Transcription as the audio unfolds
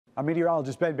I'm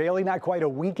meteorologist Ben Bailey. Not quite a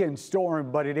weekend storm,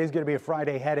 but it is going to be a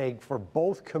Friday headache for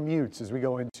both commutes as we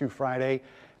go into Friday.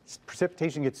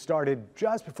 Precipitation gets started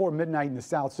just before midnight in the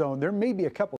south zone. There may be a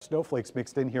couple snowflakes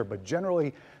mixed in here, but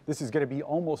generally this is going to be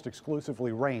almost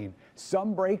exclusively rain.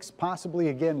 Some breaks possibly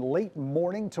again late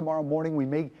morning tomorrow morning. We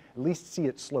may at least see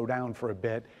it slow down for a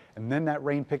bit, and then that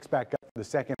rain picks back up for the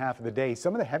second half of the day.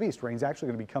 Some of the heaviest rain is actually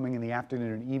going to be coming in the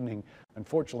afternoon and evening,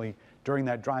 unfortunately, during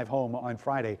that drive home on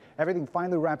Friday. Everything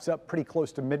finally wraps up pretty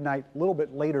close to midnight, a little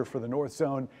bit later for the north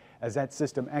zone as that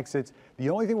system exits. The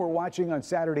only thing we're watching on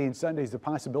Saturday and Sunday is the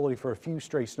possibility for a few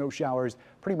stray snow showers,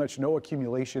 pretty much no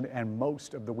accumulation, and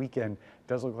most of the weekend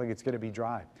does look like it's going to be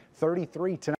dry.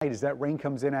 33 tonight as that rain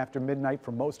comes in after midnight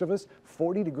for most of us.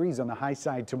 40 degrees on the high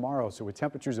side tomorrow. So with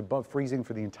temperatures above freezing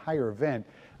for the entire event,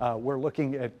 we're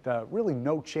looking at really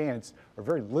no chance or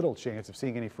very little chance of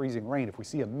seeing any freezing rain. If we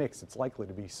see a mix, it's likely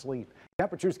to be sleet.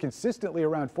 Temperatures consistently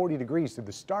around 40 degrees through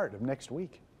the start of next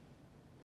week.